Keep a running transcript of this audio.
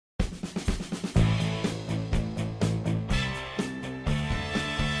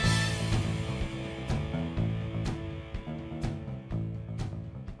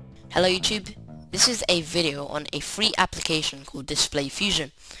Hello YouTube, this is a video on a free application called Display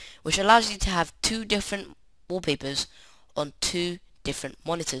Fusion, which allows you to have two different wallpapers on two different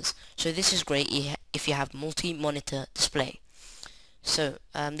monitors. So this is great if you have multi-monitor display. So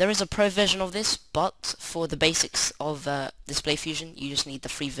there is a pro version of this, but for the basics of Display Fusion you just need the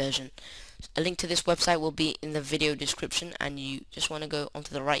free version. A link to this website will be in the video description, and you just want to go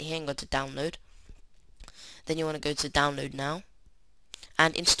onto the right here and go to download. Then you want to go to download now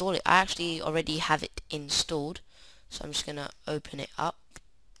and install it. I actually already have it installed, so I'm just gonna open it up.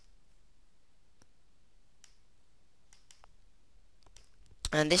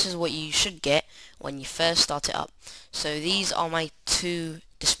 And this is what you should get when you first start it up. So these are my two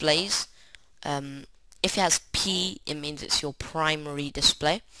displays. If it has P, it means it's your primary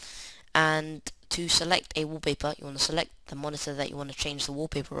display. And to select a wallpaper, you want to select the monitor that you want to change the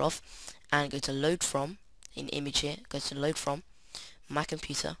wallpaper of, and go to load from, in image here, go to load from my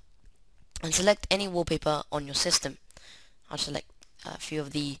computer, and select any wallpaper on your system. I'll select a few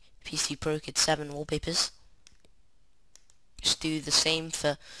of the PC Pro Kit 7 wallpapers. Just do the same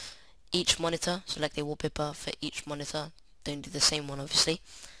for each monitor. Select a wallpaper for each monitor. Don't do the same one obviously.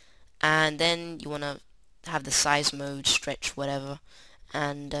 And then you want to have the size mode, stretch, whatever,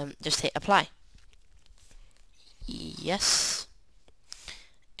 and just hit apply. Yes.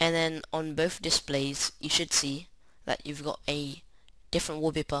 And then on both displays you should see that you've got a different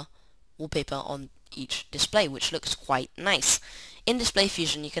wallpaper on each display, which looks quite nice. In Display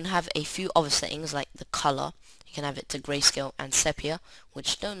Fusion you can have a few other settings like the color. You can have it to grayscale and sepia,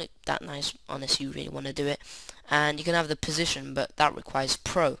 which don't look that nice unless you really want to do it. And you can have the position, but that requires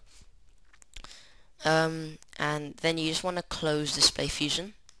Pro. And then you just want to close Display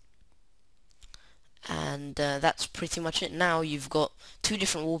Fusion, and that's pretty much it. Now you've got two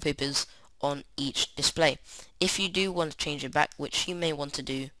different wallpapers on each display. If you do want to change it back, which you may want to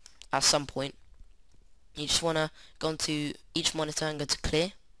do at some point, you just want to go onto each monitor and go to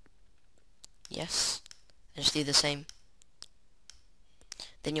clear. Yes. And just do the same.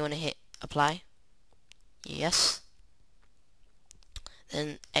 Then you want to hit apply. Yes.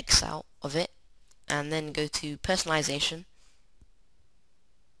 Then X out of it, and then go to personalization,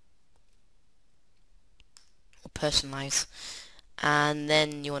 or personalize, and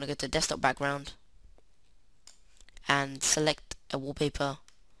then you want to go to desktop background and select a wallpaper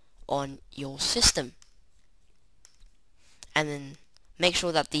on your system, and then make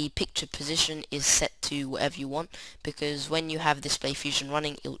sure that the picture position is set to whatever you want, because when you have Display Fusion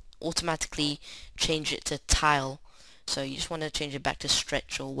running it'll automatically change it to tile. So you just want to change it back to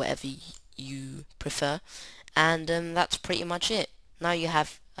stretch or whatever you prefer, and that's pretty much it. Now you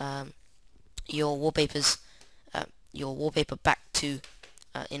have your wallpapers, your wallpaper back to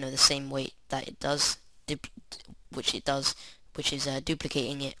the same way that it does, which is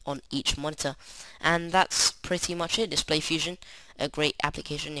duplicating it on each monitor. And that's pretty much it. Display Fusion, a great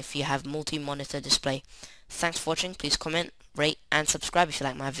application if you have multi-monitor display. Thanks for watching. Please comment, rate and subscribe if you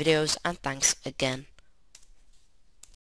like my videos, and thanks again.